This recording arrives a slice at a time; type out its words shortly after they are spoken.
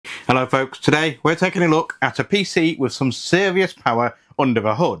Hello folks, today we're taking a look at a PC with some serious power under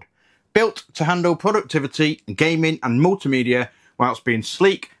the hood. Built to handle productivity, gaming and multimedia whilst being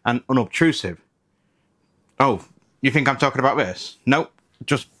sleek and unobtrusive. Oh, you think I'm talking about this? Nope,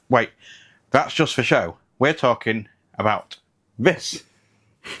 just wait. That's just for show. We're talking about this.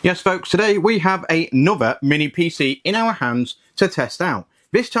 Yes folks, today we have another mini PC in our hands to test out.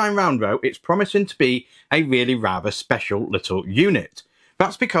 This time round though, it's promising to be a really rather special little unit.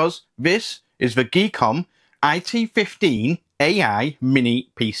 That's because this is the GEEKOM IT15 AI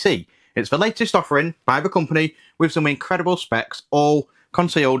Mini PC. It's the latest offering by the company with some incredible specs, all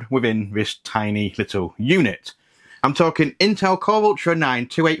concealed within this tiny little unit. I'm talking Intel Core Ultra 9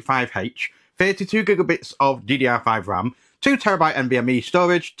 285H, 32 gigabits of DDR5 RAM, 2TB NVMe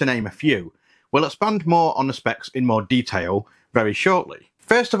storage, to name a few. We'll expand more on the specs in more detail very shortly.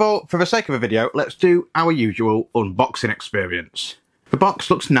 First of all, for the sake of the video, let's do our usual unboxing experience. The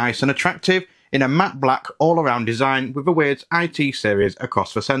box looks nice and attractive in a matte black all-around design with the weird IT series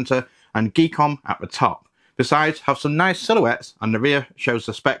across the centre and GEEKOM at the top. The sides have some nice silhouettes and the rear shows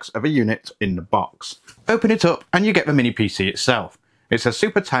the specs of a unit in the box. Open it up and you get the mini PC itself. It's a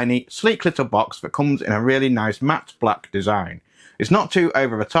super tiny, sleek little box that comes in a really nice matte black design. It's not too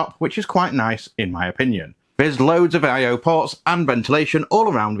over the top, which is quite nice in my opinion. There's loads of I/O ports and ventilation all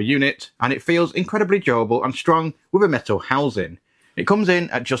around the unit, and it feels incredibly durable and strong with a metal housing. It comes in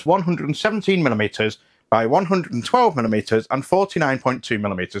at just 117mm by 112mm and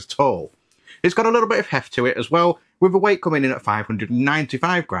 49.2mm tall. It's got a little bit of heft to it as well, with the weight coming in at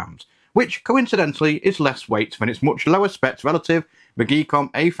 595 grams, which coincidentally is less weight than its much lower specs relative, the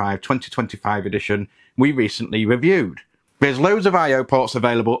GEEKOM A5 2025 edition we recently reviewed. There's loads of I/O ports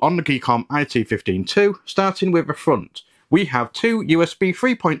available on the GEEKOM IT15 too, starting with the front. We have two USB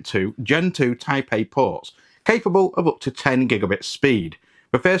 3.2 Gen 2 Type A ports, capable of up to 10 gigabit speed.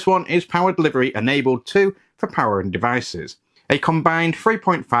 The first one is power delivery enabled 2 for powering devices, a combined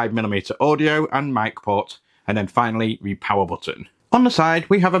 3.5mm audio and mic port, and then finally the power button. On the side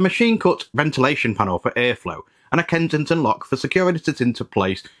we have a machine cut ventilation panel for airflow and a Kensington lock for securing it into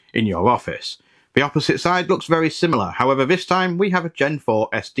place in your office. The opposite side looks very similar, however this time we have a Gen4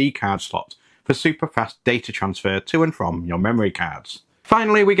 SD card slot for super fast data transfer to and from your memory cards.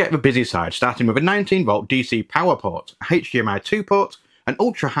 Finally, we get the busy side, starting with a 19V DC power port, a HDMI 2 port, an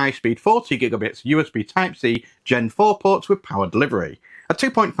ultra high-speed 40GB USB Type-C Gen 4 ports with power delivery, a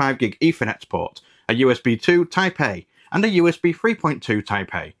 2.5GB Ethernet port, a USB 2 Type A, and a USB 3.2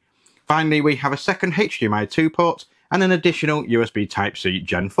 Type A. Finally, we have a second HDMI 2 port and an additional USB Type-C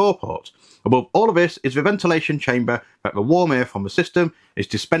Gen 4 port. Above all of this is the ventilation chamber that the warm air from the system is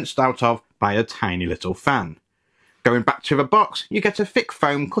dispensed out of by a tiny little fan. Going back to the box, you get a thick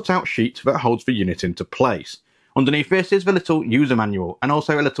foam cutout sheet that holds the unit into place. Underneath this is the little user manual and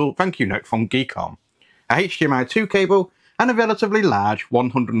also a little thank you note from GEEKOM, a HDMI 2 cable and a relatively large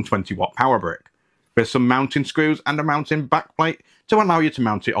 120W power brick. There's some mounting screws and a mounting backplate to allow you to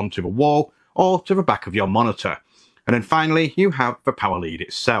mount it onto the wall or to the back of your monitor. And then finally you have the power lead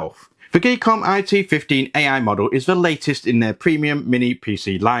itself. The GEEKOM IT15 AI model is the latest in their premium mini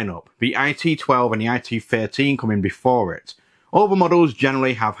PC lineup. The IT12 and the IT13 come in before it. All the models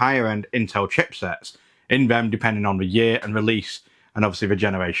generally have higher end Intel chipsets in them depending on the year and release and obviously the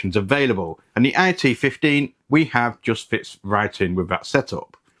generations available. And the IT15 we have just fits right in with that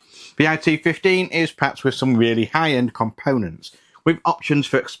setup. The IT15 is packed with some really high end components with options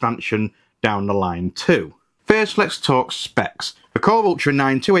for expansion down the line too. First, let's talk specs. The Core Ultra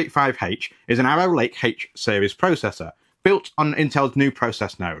 9 285H is an Arrow Lake H series processor, built on Intel's new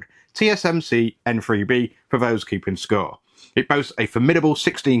process node, TSMC N3B for those keeping score. It boasts a formidable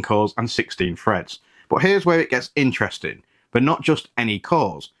 16 cores and 16 threads. But here's where it gets interesting, but not just any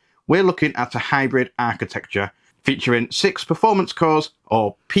cores. We're looking at a hybrid architecture featuring 6 performance cores,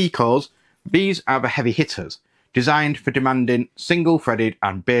 or P cores. These are the heavy hitters, designed for demanding single-threaded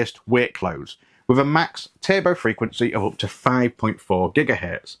and burst workloads, with a max turbo frequency of up to 5.4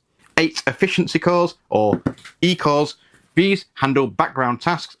 GHz. 8 efficiency cores, or E cores. These handle background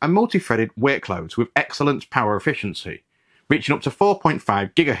tasks and multi-threaded workloads with excellent power efficiency, reaching up to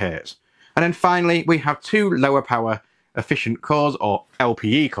 4.5 GHz. And then finally, we have 2 lower power efficient cores, or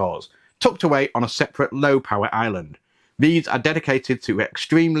LPE cores, tucked away on a separate low power island. These are dedicated to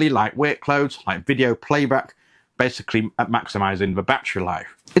extremely light workloads like video playback, basically maximising the battery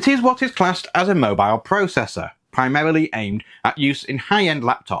life. It is what is classed as a mobile processor, primarily aimed at use in high-end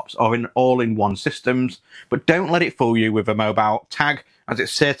laptops or in all-in-one systems, but don't let it fool you with a mobile tag, as it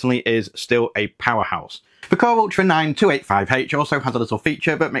certainly is still a powerhouse. The Core Ultra 9 285H also has a little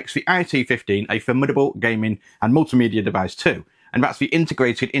feature that makes the IT15 a formidable gaming and multimedia device too, and that's the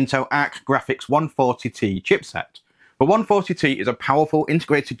integrated Intel Arc Graphics 140T chipset. The 140T is a powerful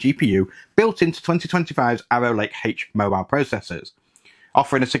integrated GPU built into 2025's Arrow Lake H mobile processors,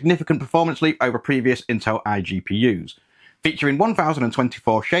 offering a significant performance leap over previous Intel iGPUs, featuring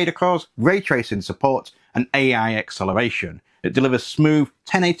 1024 shader cores, ray tracing support, and AI acceleration. It delivers smooth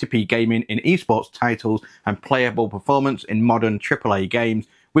 1080p gaming in esports titles and playable performance in modern AAA games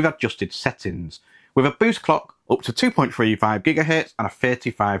with adjusted settings, with a boost clock up to 2.35 GHz and a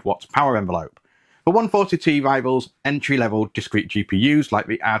 35 watts power envelope. The 140T rivals entry-level discrete GPUs like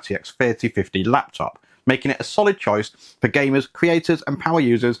the RTX 3050 laptop, making it a solid choice for gamers, creators and power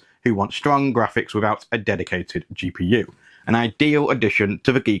users who want strong graphics without a dedicated GPU. An ideal addition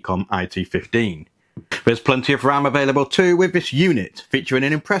to the GEEKOM IT15. There's plenty of RAM available too with this unit, featuring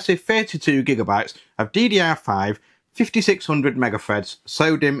an impressive 32GB of DDR5 5600 megathreads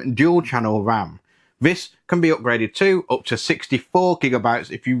SODIMM dual-channel RAM. This can be upgraded to up to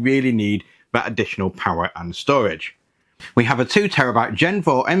 64GB if you really need that additional power and storage. We have a 2TB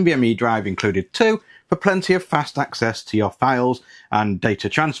Gen4 NVMe drive included too, for plenty of fast access to your files and data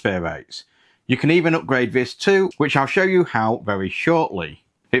transfer rates. You can even upgrade this too, which I'll show you how very shortly.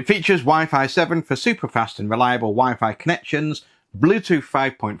 It features Wi-Fi 7 for super fast and reliable Wi-Fi connections, Bluetooth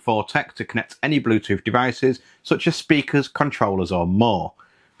 5.4 tech to connect any Bluetooth devices such as speakers, controllers or more.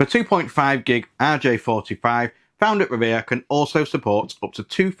 The 2.5GB RJ45 found at Revere can also support up to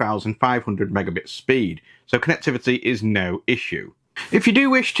 2500 megabit speed, so connectivity is no issue. If you do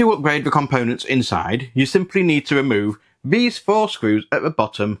wish to upgrade the components inside, you simply need to remove these 4 screws at the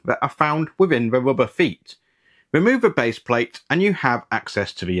bottom that are found within the rubber feet. Remove the base plate and you have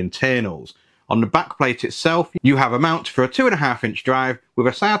access to the internals. On the back plate itself, you have a mount for a 2.5-inch drive with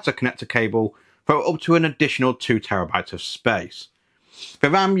a SATA connector cable for up to an additional 2TB of space. The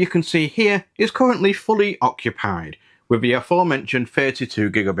RAM you can see here is currently fully occupied with the aforementioned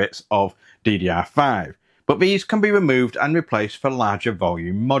 32GB of DDR5, but these can be removed and replaced for larger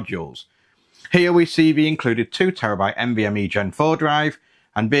volume modules. Here we see the included 2TB NVMe Gen4 drive,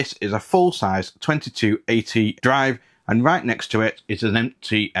 and this is a full-size 2280 drive, and right next to it is an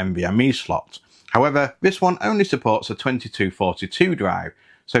empty NVMe slot. However, this one only supports a 2242 drive,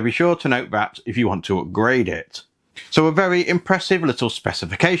 so be sure to note that if you want to upgrade it. So a very impressive little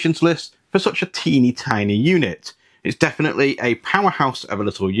specifications list for such a teeny tiny unit. It's definitely a powerhouse of a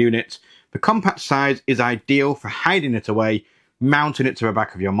little unit. The compact size is ideal for hiding it away, mounting it to the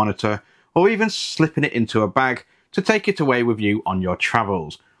back of your monitor, or even slipping it into a bag to take it away with you on your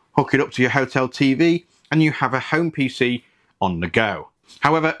travels. Hook it up to your hotel TV and you have a home PC on the go.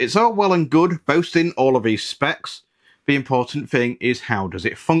 However, it's all well and good boasting all of these specs. The important thing is, how does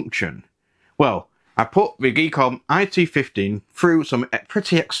it function? Well, I put the GEEKOM IT15 through some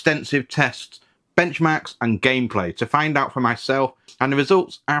pretty extensive tests, benchmarks and gameplay to find out for myself, and the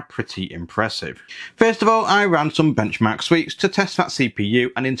results are pretty impressive. First of all, I ran some benchmark sweeps to test that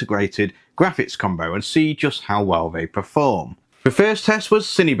CPU and integrated graphics combo and see just how well they perform. The first test was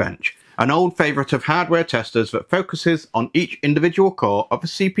Cinebench, an old favourite of hardware testers that focuses on each individual core of a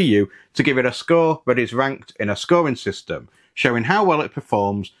CPU to give it a score that is ranked in a scoring system, showing how well it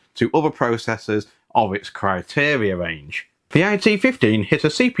performs to other processors of its criteria range. The IT15 hit a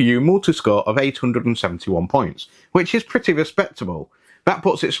CPU multi-score of 871 points, which is pretty respectable. That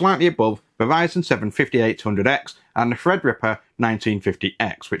puts it slightly above the Ryzen 7 5800X and the Threadripper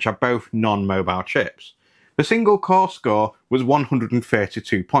 1950X, which are both non-mobile chips. The single core score was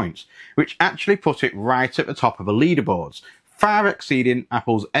 132 points, which actually put it right at the top of the leaderboards, far exceeding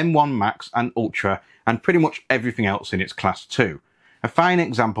Apple's M1 Max and Ultra and pretty much everything else in its class too. A fine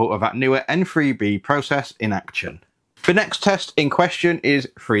example of that newer N3B process in action. The next test in question is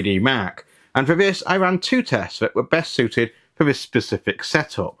 3D Mark, and for this I ran 2 tests that were best suited for this specific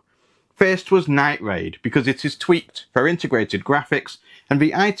setup. First was Night Raid, because it is tweaked for integrated graphics, and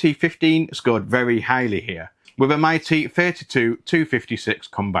the IT15 scored very highly here, with a mighty 32256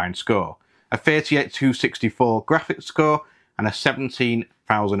 combined score, a 38264 graphics score, and a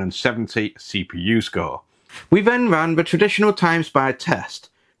 17070 CPU score. We then ran the traditional time-spy test.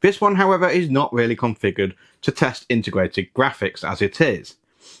 This one, however, is not really configured to test integrated graphics as it is.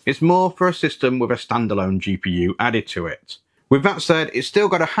 It's more for a system with a standalone GPU added to it. With that said, it's still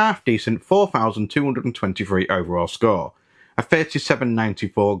got a half-decent 4223 overall score, a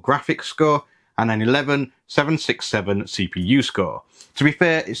 3794 graphics score, and an 11767 CPU score. To be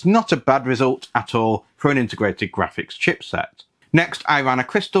fair, it's not a bad result at all for an integrated graphics chipset. Next, I ran a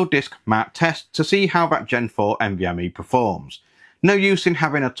Crystal Disk Map test to see how that Gen 4 NVMe performs. No use in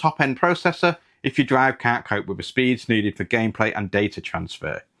having a top-end processor if your drive can't cope with the speeds needed for gameplay and data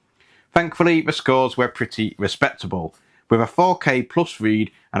transfer. Thankfully, the scores were pretty respectable, with a 4K plus read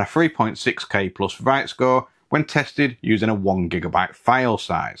and a 3.6K plus write score when tested using a 1GB file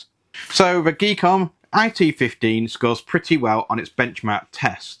size. So the GEEKOM IT15 scores pretty well on its benchmark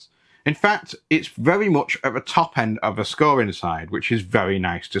tests. In fact, it's very much at the top end of the scoring side, which is very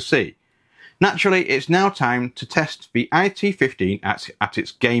nice to see. Naturally, it's now time to test the IT15 at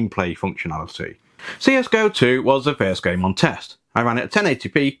its gameplay functionality. CSGO 2 was the first game on test. I ran it at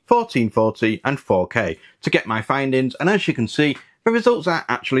 1080p, 1440 and 4K to get my findings, and as you can see, the results are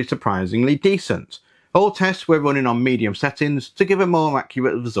actually surprisingly decent. All tests were running on medium settings to give a more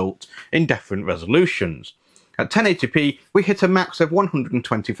accurate result in different resolutions. At 1080p, we hit a max of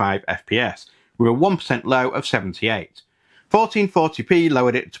 125 FPS, with a 1% low of 78. 1440p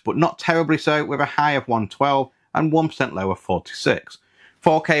lowered it, but not terribly so, with a high of 112 and 1% low of 46.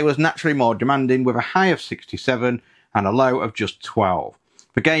 4K was naturally more demanding, with a high of 67 and a low of just 12.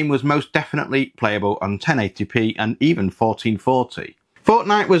 The game was most definitely playable on 1080p and even 1440.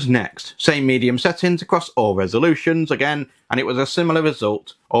 Fortnite was next, same medium settings across all resolutions again, and it was a similar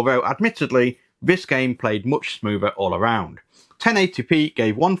result, although admittedly, this game played much smoother all around. 1080p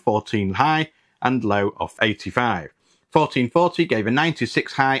gave 114 high and low of 85. 1440 gave a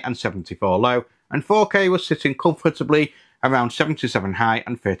 96 high and 74 low, and 4K was sitting comfortably around 77 high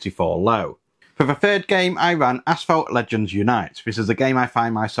and 34 low. For the third game, I ran Asphalt Legends Unite. This is a game I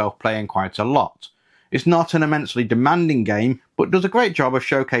find myself playing quite a lot. It's not an immensely demanding game, but does a great job of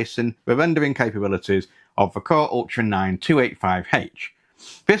showcasing the rendering capabilities of the Core Ultra 9 285H.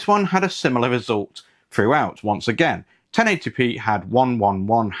 This one had a similar result throughout once again. 1080p had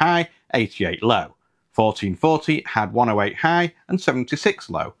 111 high, 88 low. 1440 had 108 high and 76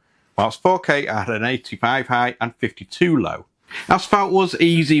 low, whilst 4K had an 85 high and 52 low. Asphalt was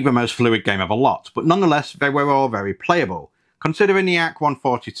easy the most fluid game of a lot, but nonetheless they were all very playable. Considering the ARC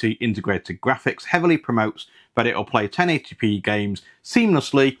 140T integrated graphics heavily promotes that it'll play 1080p games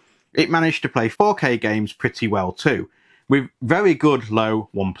seamlessly, it managed to play 4K games pretty well too, with very good low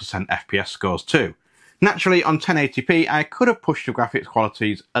 1% FPS scores too. Naturally on 1080p I could have pushed the graphics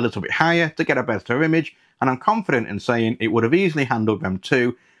qualities a little bit higher to get a better image, and I'm confident in saying it would have easily handled them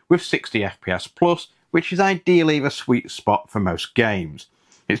too with 60 FPS plus, which is ideally the sweet spot for most games.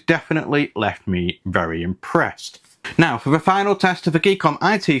 It's definitely left me very impressed. Now for the final test of the GEEKOM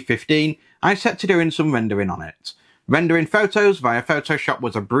IT15, I set to doing some rendering on it. Rendering photos via Photoshop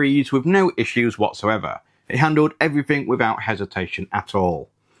was a breeze with no issues whatsoever. It handled everything without hesitation at all.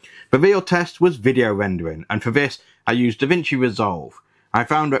 The real test was video rendering, and for this I used DaVinci Resolve. I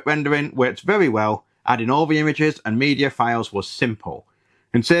found that rendering worked very well, adding all the images and media files was simple.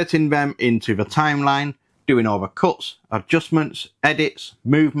 Inserting them into the timeline, doing all the cuts, adjustments, edits,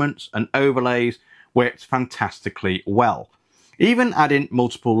 movements and overlays worked fantastically well. Even adding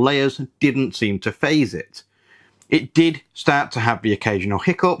multiple layers didn't seem to phase it. It did start to have the occasional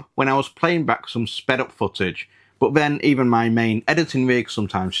hiccup when I was playing back some sped up footage, but then even my main editing rig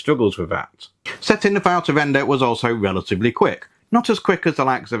sometimes struggles with that. Setting the file to render was also relatively quick. Not as quick as the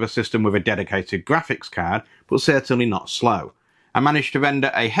likes of a system with a dedicated graphics card, but certainly not slow. I managed to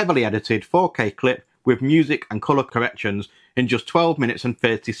render a heavily edited 4K clip with music and colour corrections in just 12 minutes and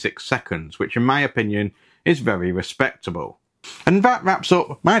 36 seconds, which in my opinion is very respectable. And that wraps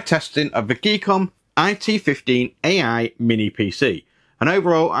up my testing of the GEEKOM IT15 AI Mini PC, and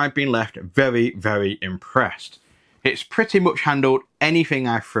overall I've been left very, very impressed. It's pretty much handled anything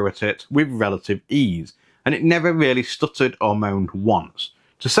I threw at it with relative ease, and it never really stuttered or moaned once.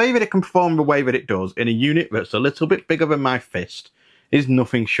 To say that it can perform the way that it does in a unit that's a little bit bigger than my fist is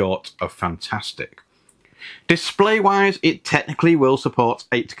nothing short of fantastic. Display-wise, it technically will support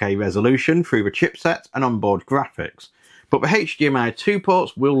 8K resolution through the chipset and onboard graphics, but the HDMI 2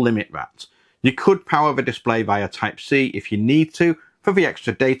 ports will limit that. You could power the display via Type-C if you need to for the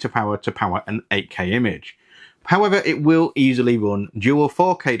extra data power to power an 8K image. However, it will easily run dual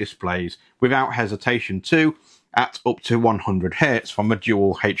 4K displays without hesitation too, at up to 100Hz from the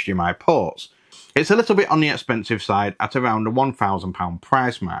dual HDMI ports. It's a little bit on the expensive side at around the £1,000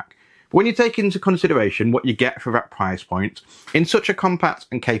 price mark. But when you take into consideration what you get for that price point in such a compact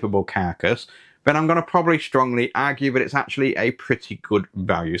and capable carcass, then I'm going to probably strongly argue that it's actually a pretty good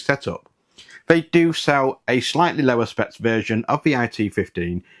value setup. They do sell a slightly lower specs version of the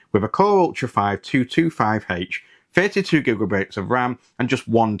IT15 with a Core Ultra 5 225H, 32GB of RAM and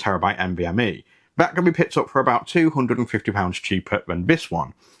just 1TB NVMe. That can be picked up for about £250 cheaper than this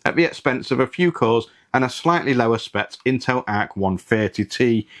one, at the expense of a few cores and a slightly lower spec Intel Arc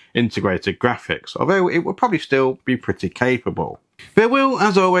 130T integrated graphics, although it will probably still be pretty capable. There will,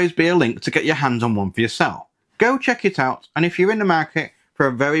 as always, be a link to get your hands on one for yourself. Go check it out, and if you're in the market for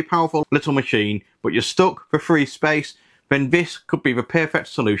a very powerful little machine, but you're stuck for free space, then this could be the perfect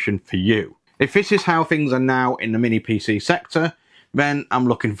solution for you. If this is how things are now in the mini PC sector, then I'm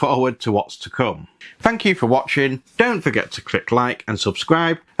looking forward to what's to come. Thank you for watching. Don't forget to click like and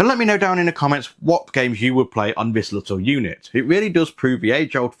subscribe, and let me know down in the comments what games you would play on this little unit. It really does prove the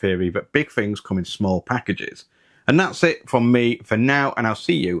age-old theory that big things come in small packages. And that's it from me for now, and I'll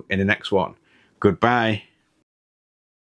see you in the next one. Goodbye.